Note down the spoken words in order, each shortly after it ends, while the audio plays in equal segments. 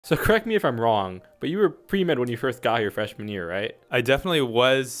So correct me if I'm wrong, but you were pre-med when you first got here freshman year, right? I definitely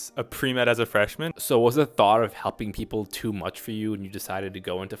was a pre-med as a freshman. So was the thought of helping people too much for you and you decided to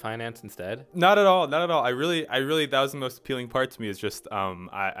go into finance instead? Not at all, not at all. I really, that was the most appealing part to me is just,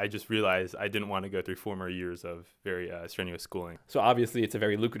 I just realized I didn't want to go through 4 more years of very strenuous schooling. So obviously it's a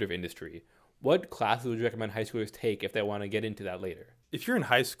very lucrative industry. What classes would you recommend high schoolers take if they want to get into that later? If you're in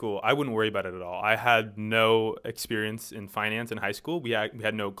high school, I wouldn't worry about it at all. I had no experience in finance in high school. We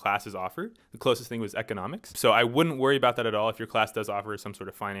had no classes offered. The closest thing was economics. So I wouldn't worry about that at all. If your class does offer some sort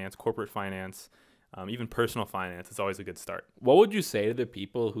of finance, corporate finance, even personal finance, it's always a good start. What would you say to the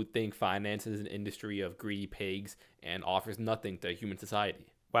people who think finance is an industry of greedy pigs and offers nothing to human society?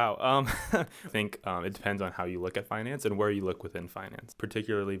 Wow. I think it depends on how you look at finance and where you look within finance.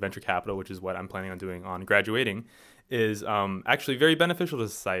 Particularly venture capital, which is what I'm planning on doing on graduating, is actually very beneficial to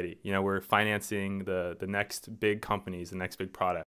society. You know, we're financing the next big companies, the next big product.